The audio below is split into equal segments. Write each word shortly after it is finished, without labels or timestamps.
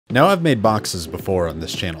Now, I've made boxes before on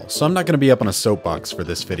this channel, so I'm not going to be up on a soapbox for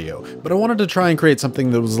this video, but I wanted to try and create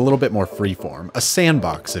something that was a little bit more freeform, a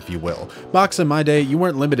sandbox if you will. Box in my day, you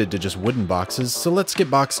weren't limited to just wooden boxes, so let's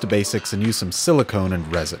get boxed to basics and use some silicone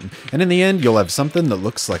and resin. And in the end, you'll have something that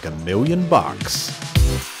looks like a million bucks.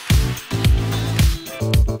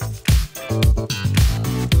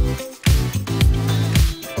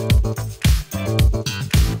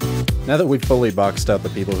 Now that we've fully boxed out the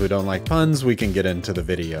people who don't like puns, we can get into the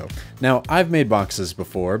video. Now, I've made boxes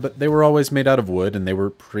before, but they were always made out of wood and they were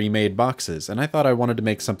pre-made boxes, and I thought I wanted to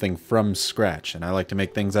make something from scratch, and I like to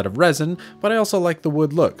make things out of resin, but I also like the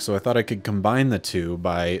wood look, so I thought I could combine the two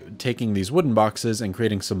by taking these wooden boxes and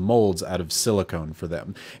creating some molds out of silicone for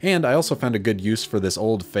them. And I also found a good use for this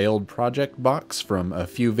old failed project box from a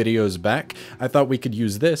few videos back. I thought we could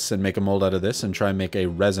use this and make a mold out of this and try and make a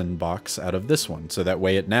resin box out of this one, so that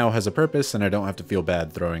way it now has a purpose and I don't have to feel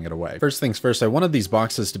bad throwing it away. First things first, I wanted these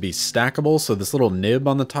boxes to be stackable, so this little nib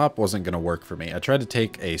on the top wasn't going to work for me. I tried to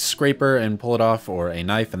take a scraper and pull it off, or a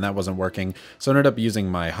knife, and that wasn't working, so I ended up using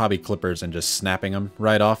my hobby clippers and just snapping them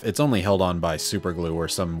right off. It's only held on by super glue or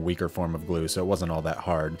some weaker form of glue, so it wasn't all that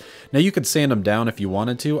hard. Now you could sand them down if you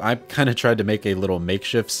wanted to. I kind of tried to make a little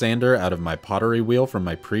makeshift sander out of my pottery wheel from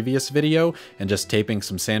my previous video and just taping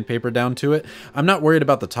some sandpaper down to it. I'm not worried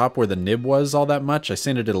about the top where the nib was all that much. I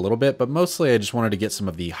sanded it a little bit, but mostly I just wanted to get some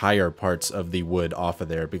of the higher parts of the wood off of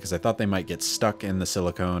there because I thought they might get stuck in the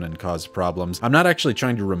silicone and cause problems. I'm not actually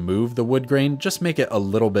trying to remove the wood grain, just make it a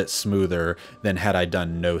little bit smoother than had I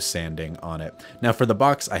done no sanding on it. Now for the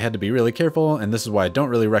box, I had to be really careful, and this is why I don't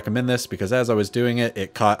really recommend this, because as I was doing it,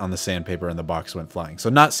 it caught on the sandpaper and the box went flying. So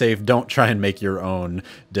not safe. Don't try and make your own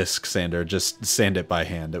disc sander, just sand it by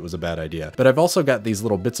hand. It was a bad idea. But I've also got these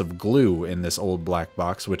little bits of glue in this old black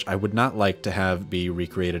box, which I would not like to have be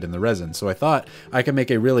recreated in the resin. So I thought I could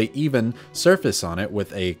make a really even surface on it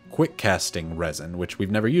with a quick casting resin, which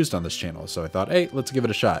we've never used on this channel. So I thought, hey, let's give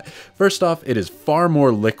it a shot. First off, it is far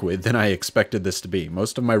more liquid than I expected this to be.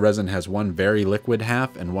 Most of my resin has one very liquid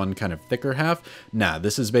half and one kind of thicker half. Nah,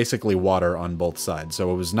 this is basically water on both sides.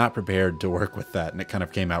 So I was not prepared to work with that, and it kind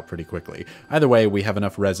of came out pretty quickly. Either way, we have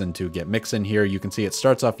enough resin to get mixed in here. You can see it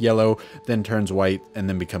starts off yellow, then turns white, and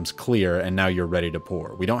then becomes clear, and now you're ready to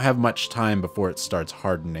pour. We don't have much time before it starts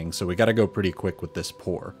hardening, so we gotta go pretty quick with this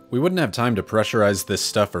pour. We wouldn't have time to pressurize this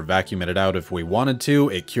stuff or vacuum it out if we wanted to.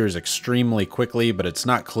 It cures extremely quickly, but it's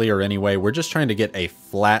not clear anyway. We're just trying to get a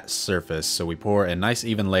flat surface, so we pour a nice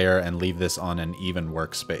even layer and leave this on an even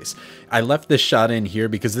workspace. I left this shot in here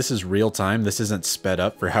because this is real time. This isn't sped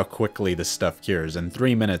up for how quickly this stuff cures. In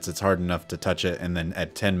 3 minutes, it's hard enough to touch it, and then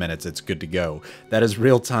at 10 minutes, it's good to go. That is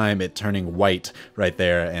real time, it turning white right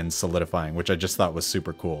there and solidifying, which I just thought was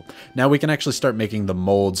super cool. Now we can actually start making the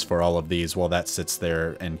molds for all of these while that sits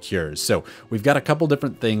there and cures. So we've got a couple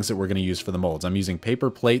different things that we're going to use for the molds. I'm using paper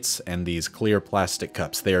plates and these clear plastic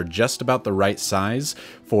cups. They are just about the right size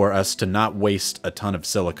for us to not waste a ton of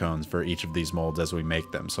silicones for each of these molds as we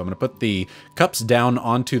make them. So I'm going to put the cups down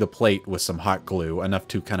onto the plate with some hot glue, enough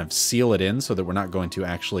to kind of seal it in so that we're not going to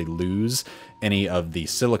actually lose any of the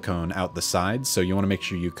silicone out the sides. So you want to make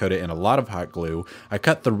sure you coat it in a lot of hot glue. I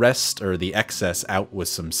cut the rest or the excess out with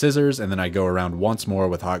some scissors, and then I go around once more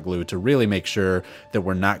with hot glue to really make sure that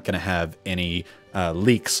we're not going to have any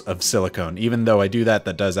leaks of silicone. Even though I do that,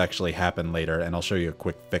 that does actually happen later, and I'll show you a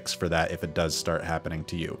quick fix for that if it does start happening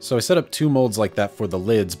to you. So I set up two molds like that for the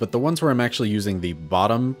lids, but the ones where I'm actually using the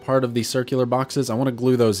bottom part of the circular boxes, I want to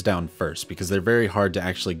glue those down first because they're very hard to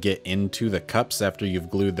actually get into the cups after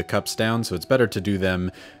you've glued the cups down, so it's better to do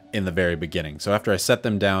them in the very beginning. So after I set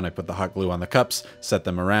them down, I put the hot glue on the cups, set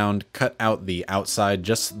them around, cut out the outside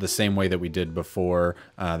just the same way that we did before.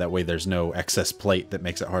 That way there's no excess plate that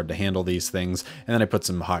makes it hard to handle these things. And then I put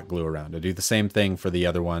some hot glue around. I do the same thing for the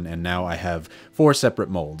other one, and now I have 4 separate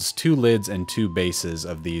molds, 2 lids and 2 bases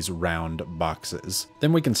of these round boxes.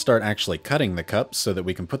 Then we can start actually cutting the cups so that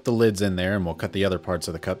we can put the lids in there, and we'll cut the other parts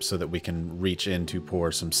of the cups so that we can reach in to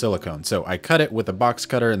pour some silicone. So I cut it with a box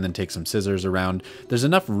cutter and then take some scissors around. There's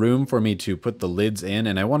enough room for me to put the lids in,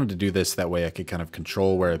 and I wanted to do this that way I could kind of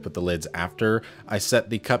control where I put the lids after I set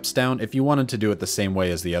the cups down. If you wanted to do it the same way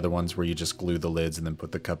as the other ones where you just glue the lids and then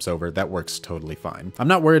put the cups over, that works totally fine. I'm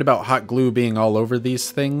not worried about hot glue being all over these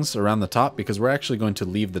things around the top because we're actually going to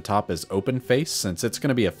leave the top as open face. Since it's going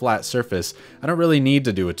to be a flat surface, I don't really need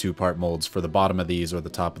to do a 2-part molds for the bottom of these or the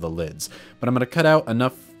top of the lids, but I'm going to cut out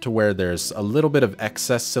enough to where there's a little bit of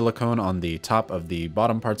excess silicone on the top of the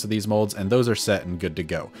bottom parts of these molds, and those are set and good to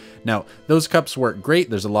go. Now, those cups work great.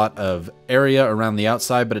 There's a lot of area around the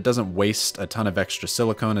outside, but it doesn't waste a ton of extra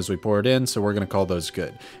silicone as we pour it in, so we're going to call those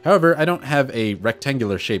good. However, I don't have a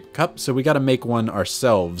rectangular shaped cup, so we got to make one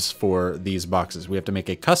ourselves for these boxes. We have to make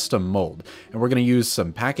a custom mold, and we're going to use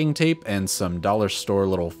some packing tape and some dollar store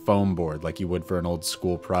little foam board like you would for an old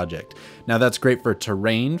school project. Now, that's great for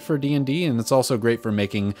terrain for D&D, and it's also great for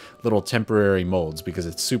making little temporary molds because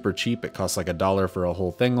it's super cheap. It costs like $1 for a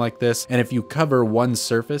whole thing like this, and if you cover one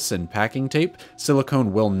surface in packing tape,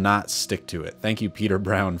 silicone will not stick to it. Thank you, Peter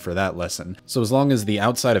Brown, for that lesson. So as long as the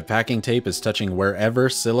outside of packing tape is touching wherever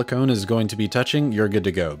silicone is going to be touching, you're good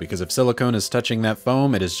to go, because if silicone is touching that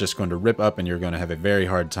foam, it is just going to rip up and you're going to have a very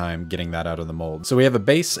hard time getting that out of the mold. So we have a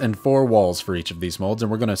base and 4 walls for each of these molds,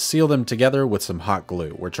 and we're going to seal them together with some hot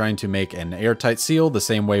glue. We're trying to make an airtight seal the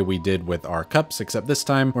same way we did with our cups, except this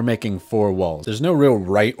time we're making 4 walls. There's no real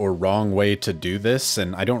right or wrong way to do this,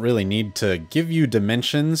 and I don't really need to give you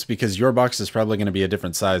dimensions because your box is probably going to be a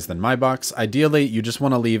different size than my box. Ideally, you just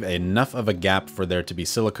want to leave enough of a gap for there to be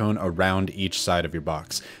silicone around each side of your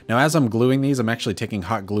box. Now, as I'm gluing these, I'm actually taking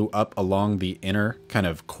hot glue up along the inner kind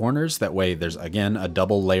of corners. That way there's, again, a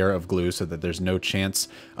double layer of glue so that there's no chance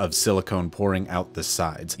of silicone pouring out the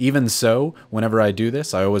sides. Even so, whenever I do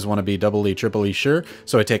this, I always want to be doubly, triply sure,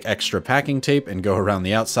 so I take extra packing tape and go around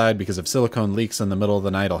the outside, because if silicone leaks in the middle of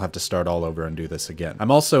the night, I'll have to start all over and do this again.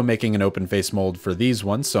 I'm also making an open face mold for these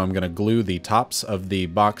ones, so I'm going to glue the tops of the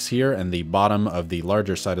box here and the bottom of the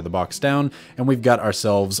larger side of the box down, and we've got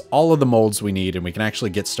ourselves all of the molds we need, and we can actually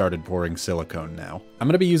get started pouring silicone now. I'm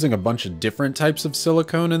going to be using a bunch of different types of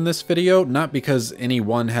silicone in this video, not because any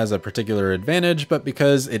one has a particular advantage, but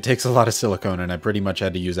because it takes a lot of silicone and I pretty much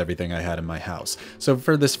had to use everything I had in my house. So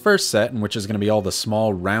for this first set, which is going to be all the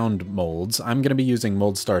small round molds, I'm going to be using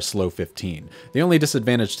Moldstar Slow 15. The only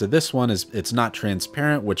disadvantage to this one is it's not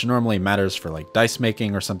transparent, which normally matters for like dice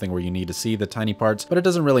making or something where you need to see the tiny parts, but it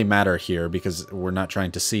doesn't really matter here because we're not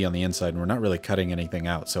trying to see on the inside and we're not really cutting anything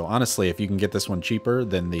out. So honestly, if you can get this one cheaper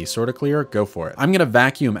than the Sorta Clear, go for it. I'm going to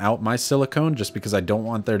vacuum out my silicone just because I don't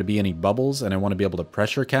want there to be any bubbles and I want to be able to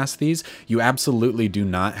pressure cast these. You absolutely do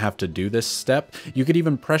not have to do this step. You could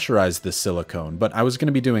even pressurize the silicone, but I was going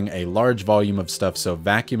to be doing a large volume of stuff, so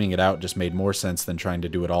vacuuming it out just made more sense than trying to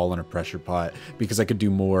do it all in a pressure pot because I could do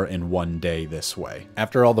more in one day this way.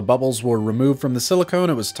 After all the bubbles were removed from the silicone,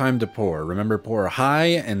 it was time to pour. Remember, pour high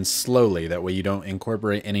and slowly, that way you don't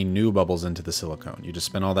incorporate any new bubbles into the silicone. You just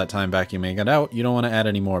spend all that time vacuuming it out, you don't want to add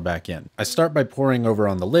any more back in. I start by pouring over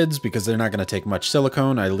on the lids because they're not going to take much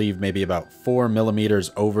silicone. I leave maybe about 4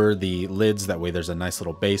 millimeters over the lids, that way there's a nice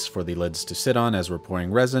little base for the lids to sit on as we're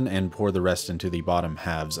pouring resin, and pour the rest into the bottom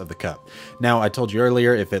halves of the cup. Now, I told you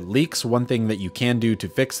earlier, if it leaks, one thing that you can do to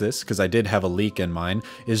fix this, because I did have a leak in mine,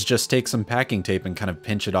 is just take some packing tape and kind of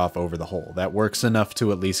pinch it off over the hole. That works enough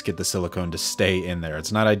to at least get the silicone to stay in there.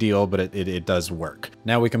 It's not ideal, but it does work.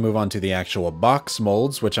 Now we can move on to the actual box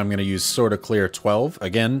molds, which I'm going to use Sorta Clear 12.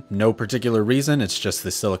 Again, no particular reason, it's just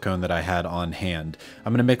the silicone that I had on hand.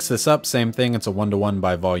 I'm going to mix this up, same thing, it's a 1:1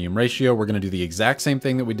 by volume ratio. We're going to do the exact same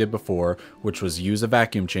thing that we did before, which was use a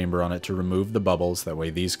vacuum chamber on it to remove the bubbles. That way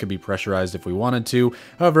these could be pressurized if we wanted to.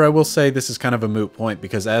 However, I will say this is kind of a moot point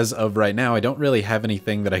because as of right now, I don't really have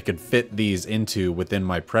anything that I could fit these into within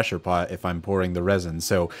my pressure pot if I'm pouring the resin.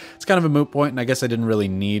 So it's kind of a moot point, and I guess I didn't really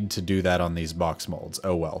need to do that on these box molds.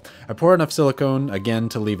 Oh well. I pour enough silicone, again,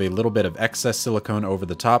 to leave a little bit of excess silicone over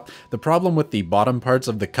the top. The problem with the bottom parts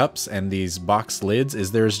of the cups and these box lids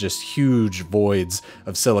is there's just huge voids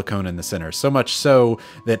of silicone in the center. So much so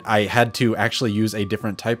that I had to actually use a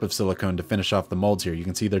different type of silicone to finish off the molds here. You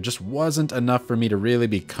can see there just wasn't enough for me to really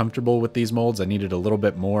be comfortable with these molds. I needed a little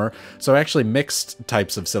bit more. So I actually mixed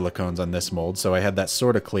types of silicones on this mold. So I had that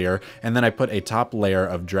Sorta Clear, and then I put a top layer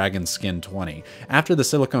of Dragon Skin 20. After the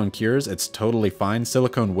silicone cures, it's totally fine.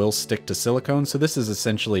 Silicone will stick to silicone, so this is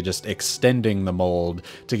essentially just extending the mold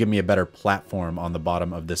to give me a better platform on the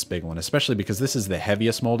bottom of this big one, especially because this is the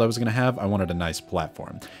heaviest mold I was going to have. I wanted a nice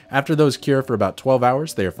platform. After those cure for about 12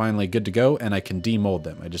 hours, they are finally good to go, and I can demold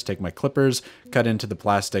them. I just take my clippers, cut into the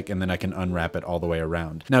plastic, and then I can unwrap it all the way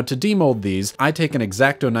around. Now, to demold these, I take an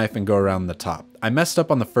X-Acto knife and go around the top. I messed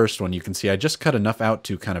up on the first one. You can see I just cut enough out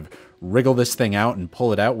to kind of wriggle this thing out and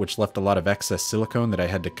pull it out, which left a lot of excess silicone that I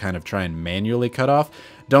had to kind of try and manually cut off.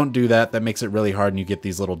 Don't do that. That makes it really hard and you get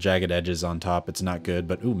these little jagged edges on top. It's not good,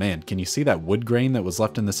 but ooh man, can you see that wood grain that was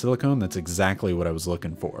left in the silicone? That's exactly what I was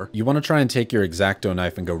looking for. You want to try and take your X-Acto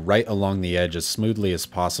knife and go right along the edge as smoothly as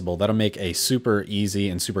possible. That'll make a super easy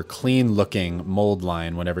and super clean looking mold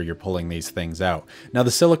line whenever you're pulling these things out. Now the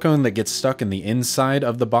silicone that gets stuck in the inside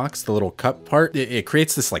of the box, the little cup part, it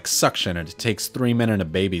creates this like suction, and it takes 3 men and a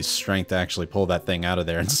baby's strength to actually pull that thing out of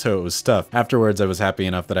there, and so it was tough. Afterwards, I was happy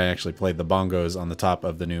enough that I actually played the bongos on the top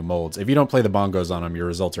of the new molds. If you don't play the bongos on them, your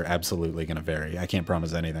results are absolutely going to vary. I can't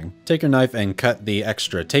promise anything. Take your knife and cut the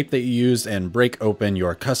extra tape that you used and break open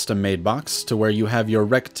your custom made box to where you have your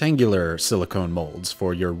rectangular silicone molds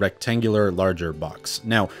for your rectangular larger box.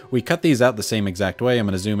 Now, we cut these out the same exact way. I'm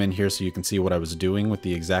going to zoom in here so you can see what I was doing with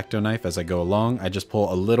the X-Acto knife as I go along. I just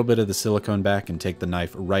pull a little bit of the silicone back and take the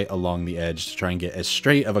knife right along the edge to try and get as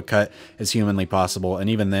straight of a cut as humanly possible.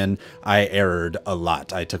 And even then, I erred a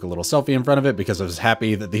lot. I took a little selfie in front of it because I was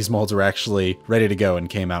happy that these molds were actually ready to go and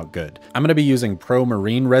came out good. I'm going to be using Pro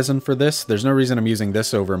Marine resin for this. There's no reason I'm using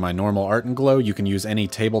this over my normal Art and Glow. You can use any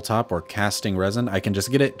tabletop or casting resin. I can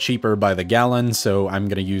just get it cheaper by the gallon, so I'm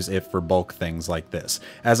going to use it for bulk things like this.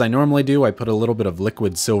 As I normally do, I put a little bit of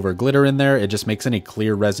liquid silver glitter in there. It just makes any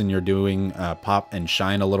clear resin you're doing pop and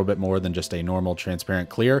shine a little bit more than just a normal transparent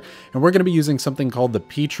clear. And we're going to be using something called the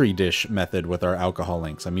Petri dish method with our alcohol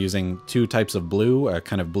inks. I'm using 2 types of blue, a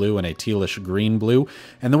kind of blue and a tealish green blue.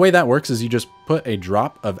 And the way that works is you just put a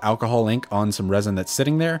drop of alcohol ink on some resin that's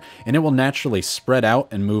sitting there, and it will naturally spread out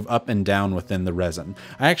and move up and down within the resin.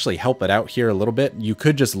 I actually help it out here a little bit. You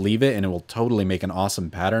could just leave it and it will totally make an awesome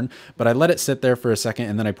pattern, but I let it sit there for a second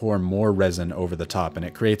and then I pour more resin over the top and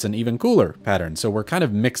it creates an even cooler pattern. So we're kind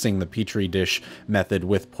of mixing the Petri dish method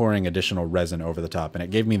with pouring additional resin over the top, and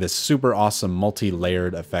it gave me this super awesome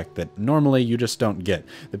multi-layered effect that normally you just don't get.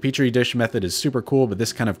 The Petri dish method is super cool, but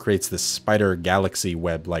this kind of creates this spider galaxy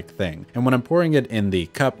web-like thing. And when I'm pouring it in the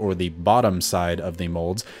cup or the bottom side of the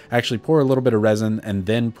molds, I actually pour a little bit of resin and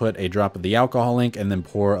then put a drop of the alcohol ink and then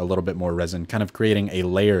pour a little bit more resin, kind of creating a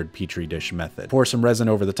layered Petri dish method. Pour some resin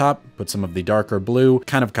over the top, put some of the darker blue,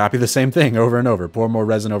 kind of copy the same thing over and over. Pour more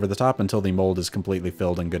resin over the top until the mold is completely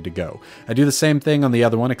filled and good to go. I do the same thing on the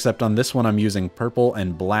other one, except on this one I'm using purple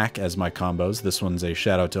and black as my combos. This one's a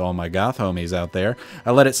shout out to all my goth homies out there.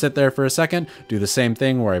 I let it sit there for a second, do the same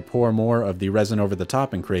thing where I pour more of the resin over the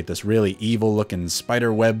top and create this really evil looking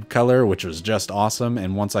spider web color, which was just awesome.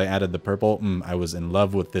 And once I added the purple, I was in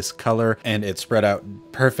love with this color, and it spread out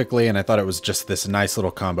perfectly, and I thought it was just this nice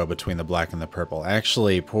little combo between the black and the purple. I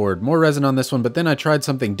actually poured more resin on this one, but then I tried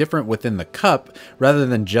something different within the cup. Rather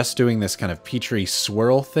than just doing this kind of Petri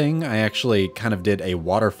swirl thing, I actually kind of did a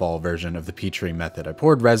waterfall version of the Petri method. I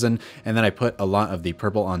poured resin and then I put a lot of the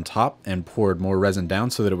purple on top and poured more resin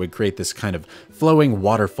down so that it would create this kind of flowing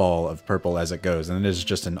waterfall of purple as it goes. And it is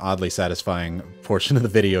just an oddly satisfying portion of the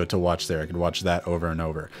video to watch there. I could watch that over and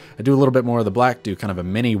over. I do a little bit more of the black, do kind of a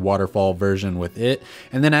mini waterfall version with it.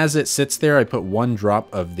 And then as it sits there, I put 1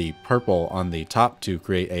 drop of the purple on the top to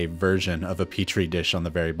create a version of a Petri dish on the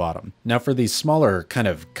very bottom. Now for these smaller kind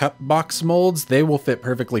of cup box molds, they will fit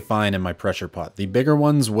perfectly fine in my pressure pot. The bigger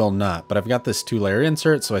ones will not, but I've got this 2-layer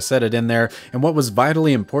insert, so I set it in there. And what was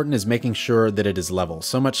vitally important is making sure that it is level.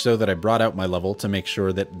 So much so that I brought out my level to make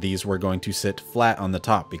sure that these were going to sit flat on the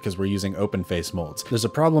top because we're using open face molds. There's a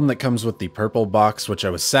problem that comes with the purple box, which I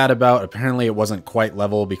was sad about. Apparently it wasn't quite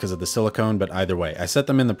level because of the silicone, but either way, I set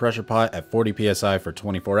them in the pressure pot at 40 psi for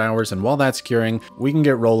 24 hours. And while that's curing, we can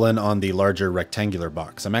get rolling on the larger rectangular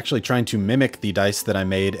box. I'm actually trying to mimic the dice that I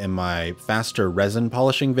made in my faster resin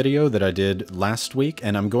polishing video that I did last week.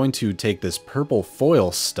 And I'm going to take this purple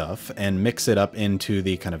foil stuff and mix it up into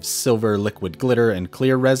the kind of silver liquid glitter and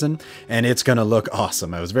clear resin. And it's going to look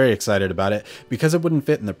awesome. I was very excited about it. Because it wouldn't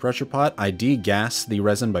fit in the pressure pot, I degassed the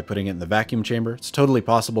resin by putting it in the vacuum chamber. It's totally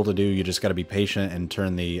possible to do. You just got to be patient and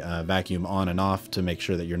turn the vacuum on and off to make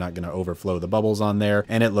sure that you're not going to overflow the bubbles on there.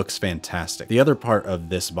 And it looks fantastic. The other part of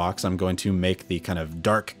this box, I'm going to make the kind of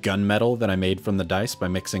dark gunmetal that I made from the dice by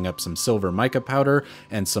mixing up some silver mica powder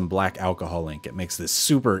and some black alcohol ink. It makes this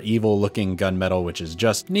super evil looking gunmetal, which is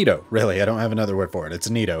just neato. Really, I don't have another word for it. It's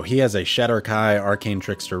neato. He has a Shatterkai Arcane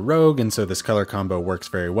Trickster Rogue, and so this color combo works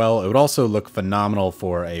very well. It would also look phenomenal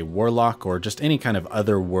for a Warlock or just any kind of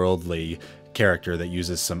otherworldly character that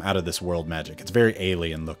uses some out of this world magic. It's very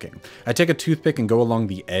alien looking. I take a toothpick and go along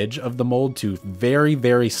the edge of the mold to very,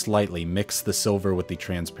 very slightly mix the silver with the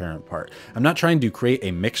transparent part. I'm not trying to create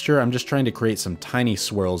a mixture, I'm just trying to create some tiny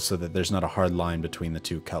swirls so that there's not a hard line between the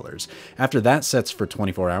two colors. After that sets for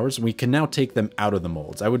 24 hours, we can now take them out of the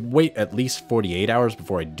molds. I would wait at least 48 hours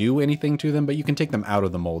before I do anything to them, but you can take them out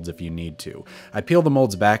of the molds if you need to. I peel the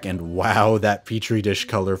molds back and wow, that petri dish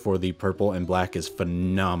color for the purple and black is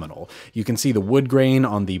phenomenal. You can see the wood grain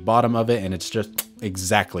on the bottom of it and it's just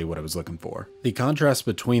exactly what I was looking for. The contrast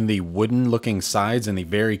between the wooden looking sides and the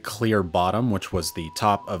very clear bottom, which was the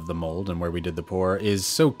top of the mold and where we did the pour, is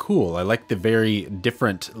so cool. I like the very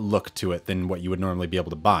different look to it than what you would normally be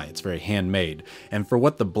able to buy. It's very handmade. And for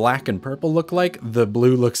what the black and purple look like, the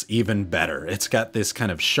blue looks even better. It's got this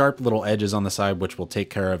kind of sharp little edges on the side, which we'll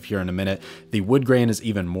take care of here in a minute. The wood grain is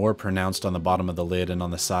even more pronounced on the bottom of the lid and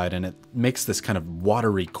on the side, and it makes this kind of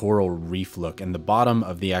watery coral reef look. And the bottom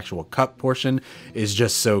of the actual cup portion is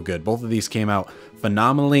just so good. Both of these came out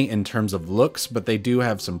phenomenally in terms of looks, but they do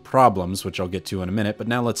have some problems, which I'll get to in a minute. But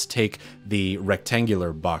now let's take the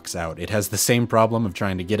rectangular box out. It has the same problem of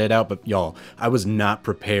trying to get it out, but y'all, I was not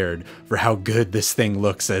prepared for how good this thing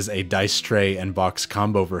looks as a dice tray and box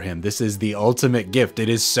combo for him. This is the ultimate gift. It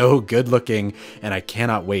is so good looking, and I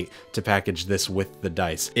cannot wait to package this with the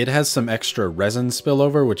dice. It has some extra resin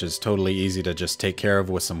spillover, which is totally easy to just take care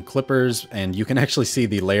of with some clippers, and you can actually see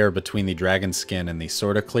the layer between the dragon skin and the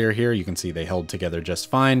sorta clear here. You can see they held together just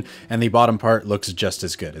fine, and the bottom part looks just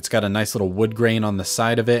as good. It's got a nice little wood grain on the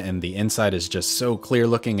side of it, and the inside is just so clear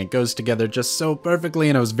looking. It goes together just so perfectly,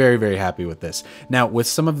 and I was very, very happy with this. Now, with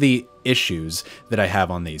some of the issues that I have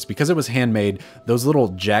on these, because it was handmade, those little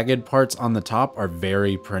jagged parts on the top are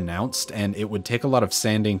very pronounced, and it would take a lot of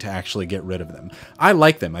sanding to actually get rid of them. I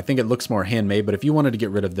like them. I think it looks more handmade, but if you wanted to get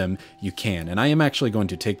rid of them, you can. And I am actually going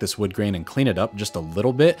to take this wood grain and clean it up just a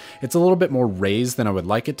little bit. It's a little bit more raised than I would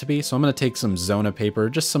like it to be, so I'm going to take some Zona paper,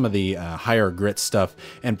 just some of the higher grit stuff,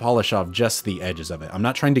 and polish off just the edges of it. I'm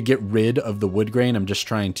not trying to get rid of the wood grain, I'm just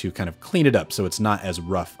trying to kind of clean it up so it's not as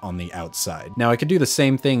rough on the outside. Now I could do the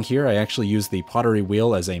same thing here. I actually use the pottery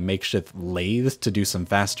wheel as a makeshift lathe to do some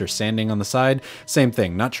faster sanding on the side. Same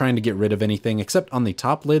thing, not trying to get rid of anything, except on the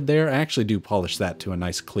top lid there, I actually do polish that to a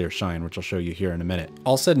nice clear shine, which I'll show you here in a minute.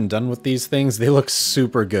 All said and done with these things, they look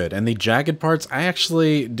super good, and the jagged parts I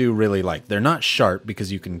actually do really like. They're not sharp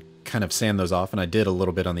because you can kind of sand those off, and I did a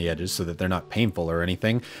little bit on the edges so that they're not painful or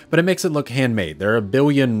anything, but it makes it look handmade. There are a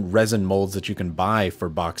billion resin molds that you can buy for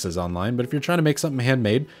boxes online, but if you're trying to make something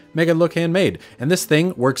handmade, make it look handmade. And this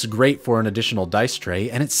thing works great for an additional dice tray,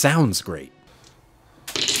 and it sounds great.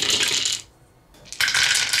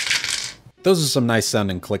 Those are some nice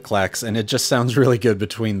sounding click clacks, and it just sounds really good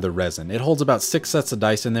between the resin. It holds about 6 sets of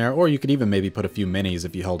dice in there, or you could even maybe put a few minis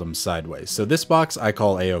if you held them sideways. So this box I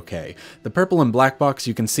call A-OK. The purple and black box,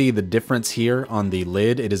 you can see the difference here on the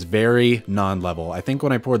lid. It is very non-level. I think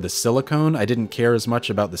when I poured the silicone, I didn't care as much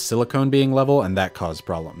about the silicone being level, and that caused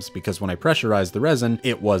problems, because when I pressurized the resin,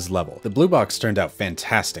 it was level. The blue box turned out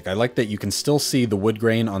fantastic. I like that you can still see the wood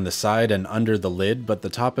grain on the side and under the lid, but the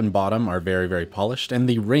top and bottom are very, very polished, and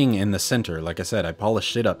the ring in the center, like I said, I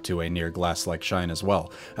polished it up to a near glass-like shine as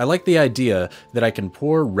well. I like the idea that I can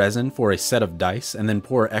pour resin for a set of dice and then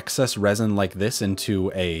pour excess resin like this into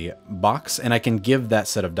a box, and I can give that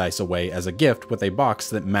set of dice away as a gift with a box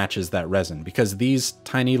that matches that resin, because these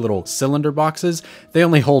tiny little cylinder boxes, they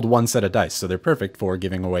only hold one set of dice, so they're perfect for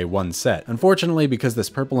giving away one set. Unfortunately, because this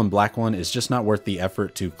purple and black one is just not worth the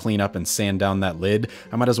effort to clean up and sand down that lid,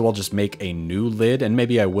 I might as well just make a new lid, and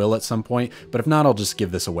maybe I will at some point, but if not, I'll just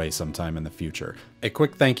give this away sometime in the future. A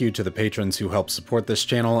quick thank you to the patrons who help support this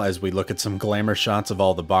channel as we look at some glamour shots of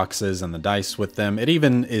all the boxes and the dice with them. It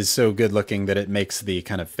even is so good looking that it makes the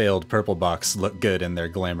kind of failed purple box look good in their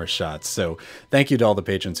glamour shots. So thank you to all the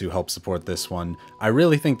patrons who help support this one. I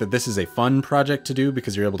really think that this is a fun project to do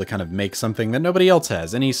because you're able to kind of make something that nobody else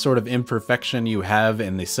has. Any sort of imperfection you have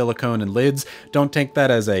in the silicone and lids, don't take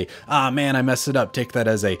that as a, ah man, I messed it up. Take that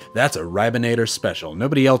as a, that's a Rybonator special.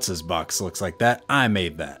 Nobody else's box looks like that. I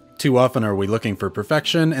made that. Too often are we looking for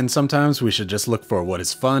perfection, and sometimes we should just look for what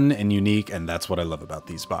is fun and unique, and that's what I love about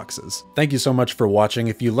these boxes. Thank you so much for watching.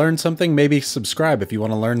 If you learned something, maybe subscribe if you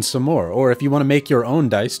want to learn some more, or if you want to make your own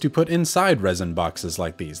dice to put inside resin boxes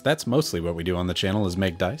like these. That's mostly what we do on the channel, is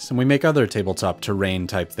make dice, and we make other tabletop terrain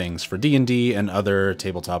type things for D&D and other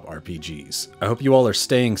tabletop RPGs. I hope you all are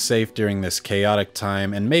staying safe during this chaotic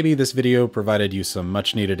time, and maybe this video provided you some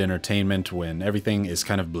much needed entertainment when everything is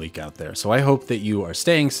kind of bleak out there. So I hope that you are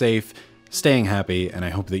staying safe, staying happy, and I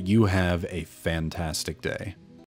hope that you have a fantastic day.